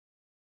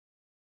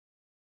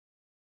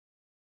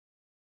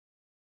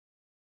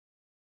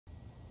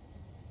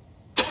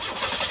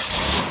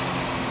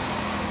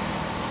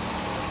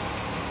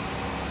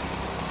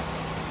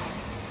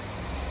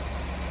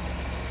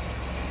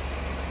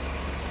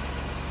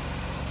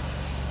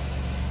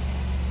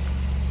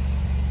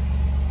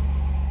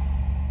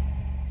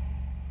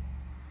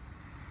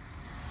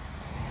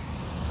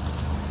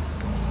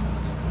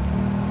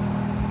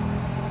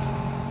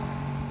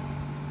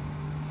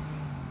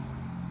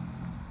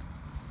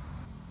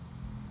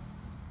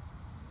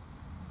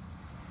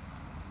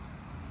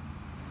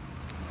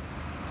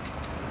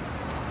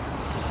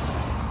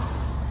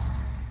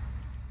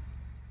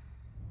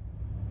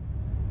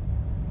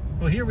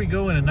here we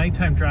go in a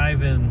nighttime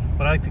drive in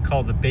what I like to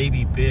call the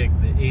baby big,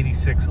 the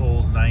 86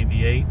 Olds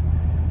 98.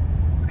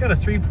 It's got a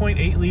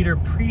 3.8 liter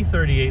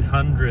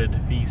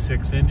pre-3800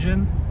 V6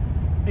 engine.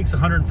 Makes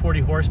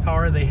 140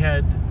 horsepower. They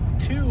had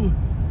two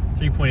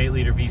 3.8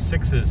 liter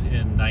V6s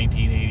in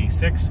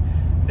 1986.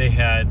 They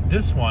had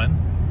this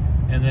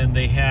one, and then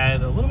they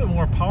had a little bit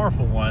more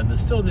powerful one that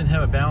still didn't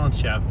have a balance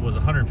shaft. It was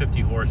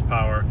 150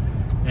 horsepower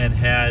and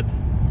had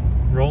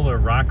roller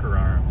rocker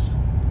arms.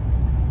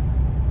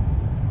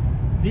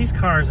 These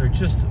cars are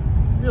just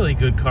really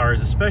good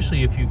cars,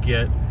 especially if you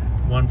get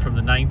one from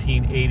the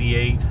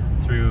 1988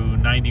 through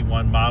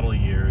 91 model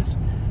years.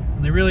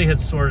 And they really had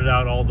sorted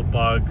out all the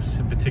bugs,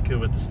 in particular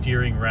with the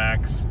steering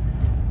racks.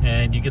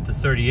 And you get the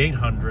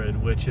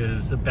 3800, which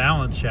is a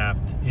balance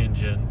shaft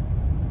engine.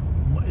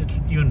 It's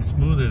even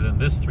smoother than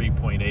this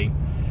 3.8,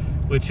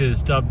 which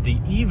is dubbed the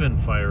even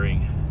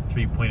firing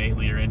 3.8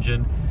 liter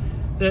engine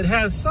that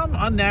has some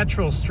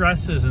unnatural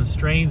stresses and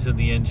strains in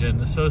the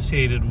engine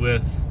associated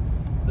with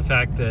the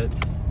fact that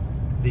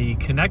the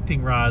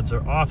connecting rods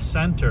are off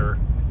center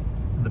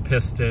in the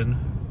piston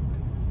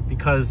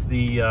because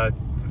the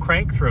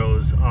crank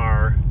throws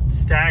are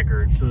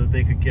staggered so that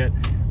they could get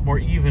more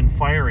even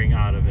firing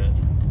out of it.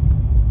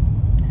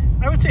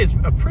 I would say it's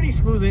a pretty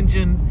smooth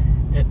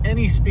engine at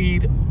any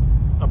speed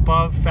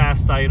above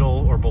fast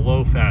idle or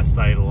below fast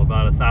idle,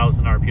 about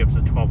 1,000 RPMs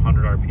to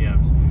 1,200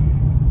 RPMs.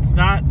 It's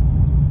not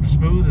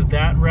smooth at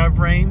that rev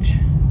range,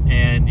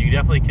 and you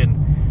definitely can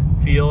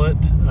feel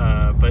it,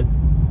 but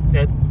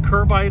at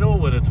curb idle,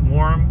 when it's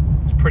warm,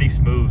 it's pretty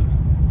smooth,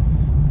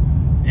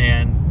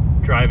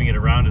 and driving it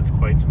around, it's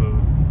quite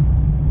smooth.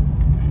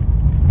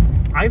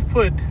 I've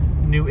put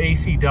new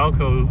AC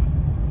Delco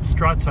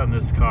struts on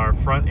this car,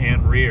 front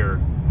and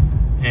rear,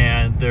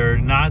 and they're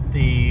not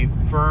the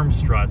firm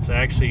struts.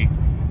 I actually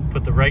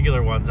put the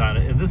regular ones on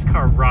it, and this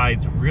car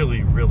rides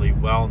really, really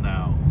well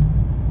now.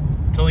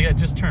 It's only got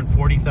just turned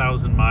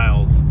 40,000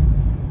 miles,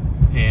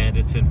 and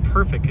it's in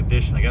perfect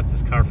condition. I got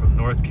this car from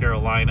North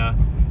Carolina.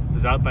 It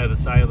was out by the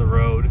side of the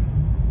road.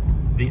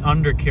 The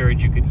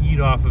undercarriage, you could eat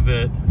off of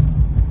it.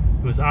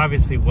 It was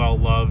obviously well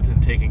loved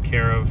and taken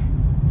care of.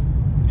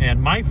 And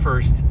my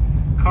first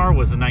car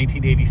was a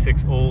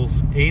 1986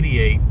 Olds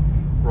 88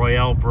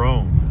 Royale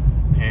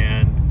Brome,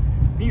 and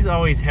these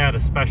always had a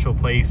special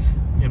place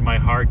in my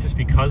heart just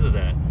because of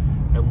that.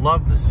 I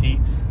love the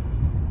seats.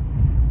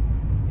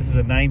 This is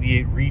a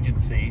 98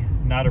 Regency,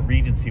 not a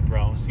Regency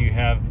Brome, so you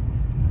have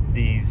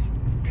these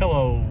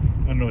pillow,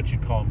 I don't know what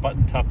you'd call them,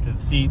 button tufted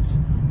seats,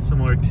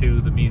 similar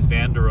to the Mies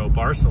van der Rohe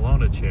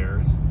Barcelona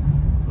chairs.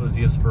 Was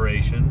the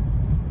inspiration.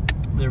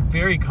 They're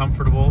very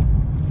comfortable.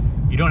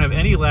 You don't have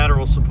any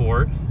lateral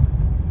support,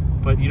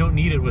 but you don't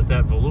need it with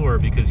that velour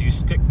because you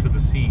stick to the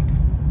seat.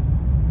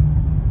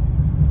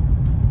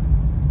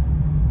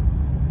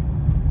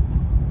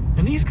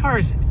 And these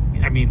cars,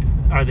 I mean,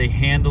 are they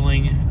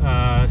handling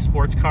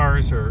sports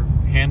cars or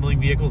handling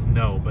vehicles?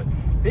 No, but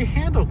they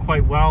handle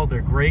quite well.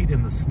 They're great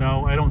in the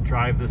snow. I don't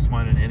drive this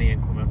one in any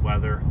inclement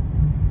weather,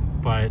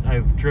 but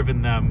I've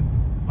driven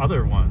them,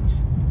 other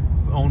ones.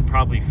 I've owned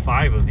probably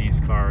 5 of these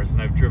cars,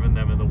 and I've driven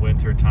them in the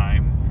winter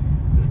time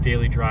as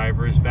daily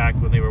drivers back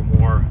when they were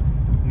more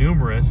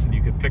numerous and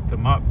you could pick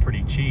them up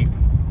pretty cheap.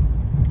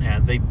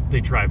 And they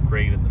drive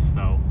great in the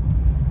snow.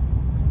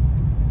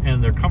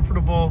 And they're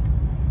comfortable,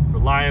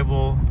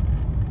 reliable.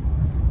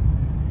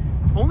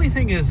 Only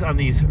thing is, on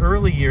these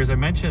early years, I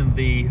mentioned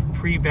the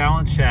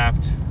pre-balance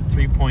shaft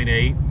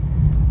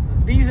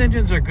 3.8. These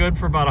engines are good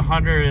for about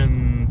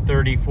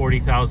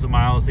 130-40,000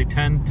 miles. They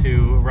tend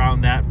to,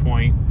 around that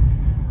point,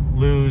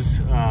 lose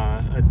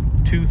a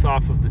tooth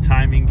off of the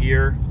timing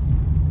gear,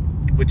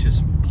 which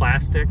is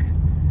plastic.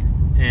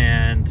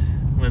 And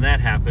when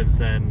that happens,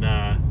 then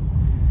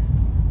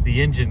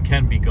the engine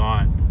can be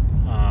gone.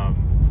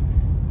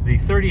 The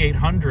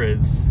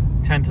 3800s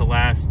tend to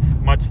last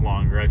much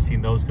longer. I've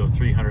seen those go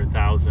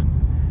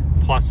 300,000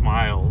 plus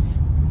miles.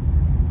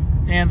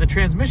 And the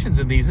transmissions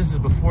in these, this is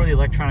before the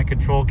electronic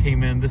control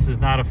came in. This is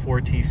not a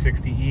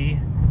 4T60E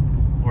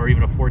or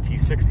even a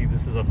 4T60.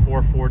 This is a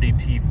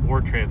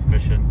 440T4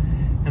 transmission.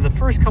 And the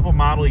first couple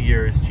model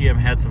years, GM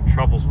had some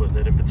troubles with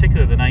it, in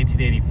particular the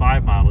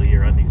 1985 model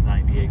year on these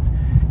 98s.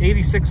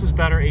 86 was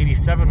better,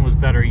 87 was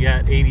better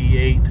yet,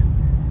 88,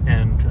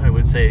 and I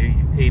would say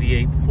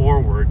 88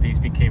 forward, these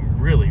became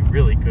really,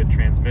 really good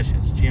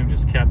transmissions. GM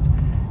just kept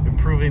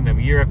improving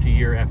them year after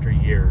year after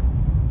year.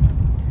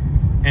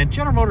 And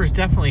General Motors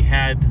definitely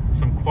had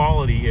some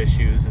quality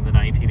issues in the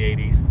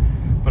 1980s,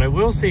 but I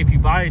will say if you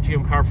buy a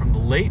GM car from the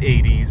late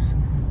 80s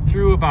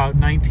through about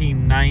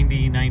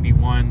 1990,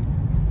 91,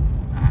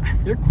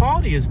 their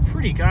quality is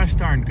pretty gosh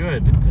darn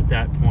good at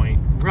that point,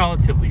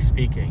 relatively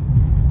speaking.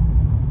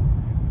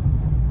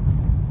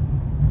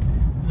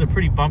 This is a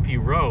pretty bumpy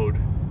road,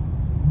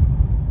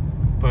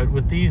 but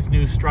with these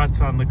new struts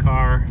on the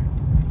car,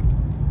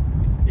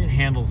 it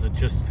handles it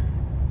just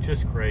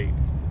great.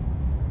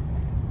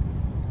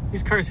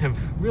 These cars have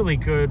really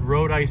good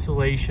road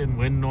isolation,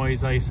 wind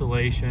noise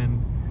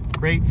isolation,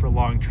 great for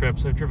long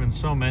trips. I've driven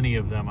so many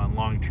of them on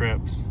long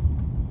trips.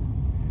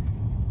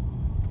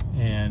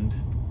 and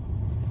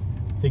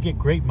they get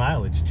great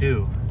mileage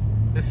too.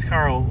 This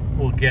car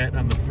will get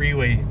on the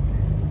freeway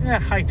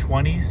high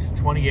 20s,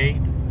 28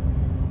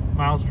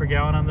 miles per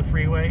gallon on the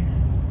freeway.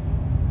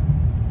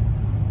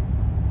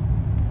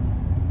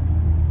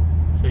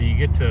 So you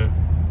get to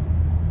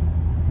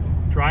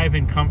drive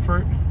in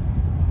comfort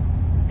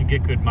and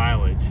get good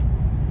mileage.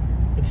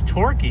 It's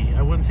torquey.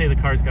 I wouldn't say the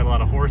car's got a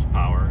lot of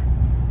horsepower.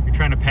 You're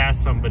trying to pass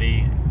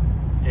somebody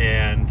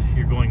and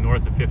you're going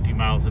north of 50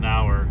 miles an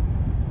hour.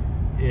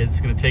 It's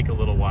going to take a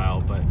little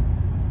while, but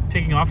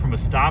taking off from a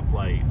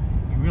stoplight,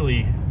 you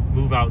really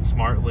move out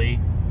smartly.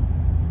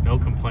 No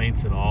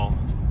complaints at all.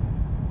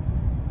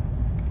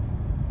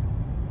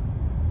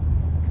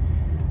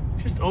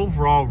 Just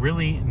overall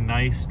really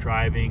nice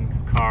driving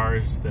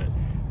cars that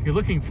if you're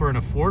looking for an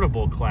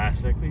affordable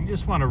classic, you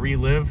just want to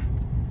relive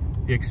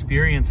the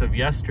experience of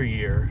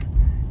yesteryear.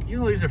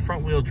 Even though these are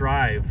front wheel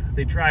drive,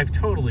 they drive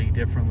totally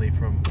differently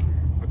from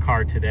a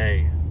car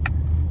today.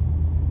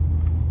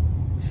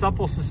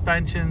 Supple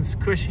suspensions,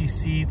 cushy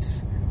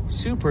seats,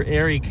 super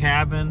airy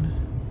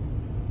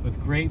cabin with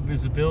great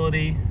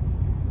visibility,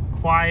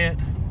 quiet.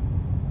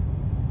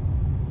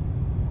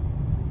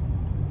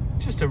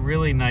 Just a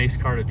really nice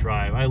car to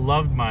drive. I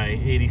loved my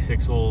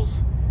 86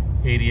 Olds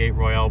 88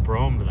 Royale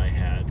Brougham that I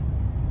had.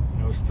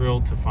 And I was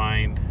thrilled to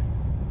find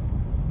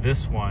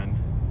this one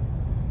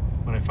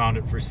when I found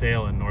it for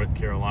sale in North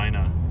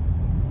Carolina.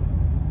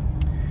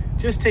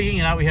 Just taking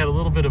it out, we had a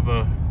little bit of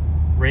a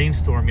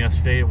rainstorm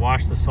yesterday. It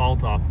washed the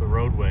salt off the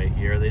roadway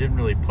here. They didn't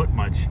really put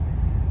much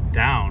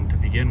down to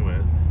begin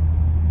with.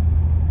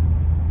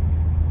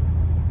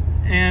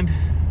 And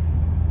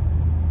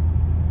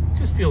it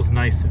just feels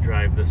nice to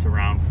drive this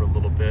around for a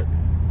little bit.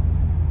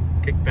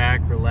 Kick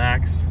back,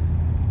 relax.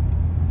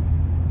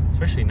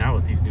 Especially now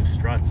with these new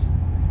struts.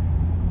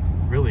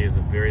 Really is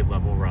a very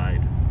level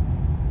ride.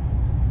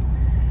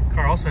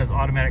 Car also has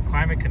automatic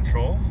climate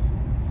control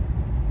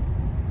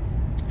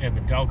and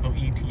the Delco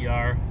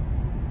ETR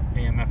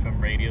AM/FM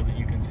radio that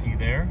you can see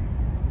there.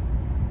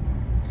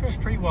 This car's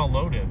pretty well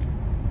loaded.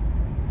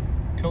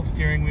 Tilt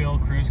steering wheel,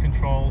 cruise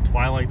control,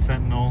 Twilight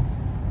Sentinel,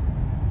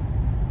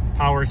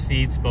 power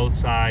seats both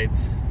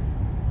sides.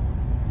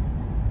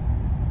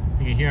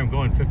 You can hear I'm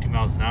going 50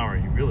 miles an hour.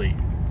 You really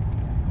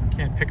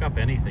can't pick up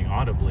anything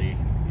audibly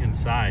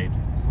inside.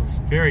 So it's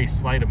a very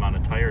slight amount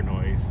of tire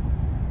noise.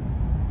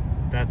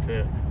 That's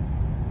it.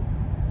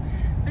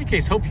 In any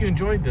case, hope you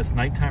enjoyed this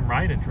nighttime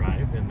ride and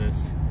drive in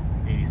this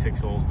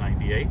 86 Olds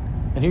 98.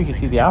 And here you can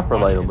see the opera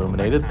light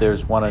illuminated.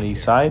 There's one on each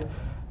side.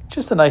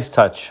 Just a nice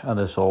touch on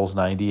this Olds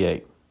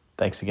 98.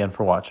 Thanks again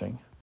for watching.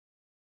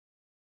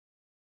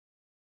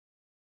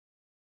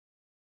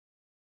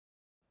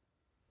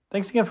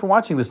 Thanks again for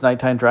watching this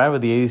nighttime drive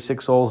of the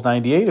 86 Olds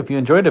 98. If you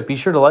enjoyed it, be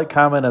sure to like,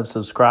 comment, and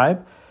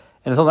subscribe.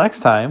 And until next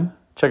time,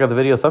 check out the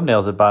video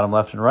thumbnails at bottom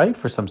left and right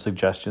for some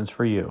suggestions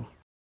for you.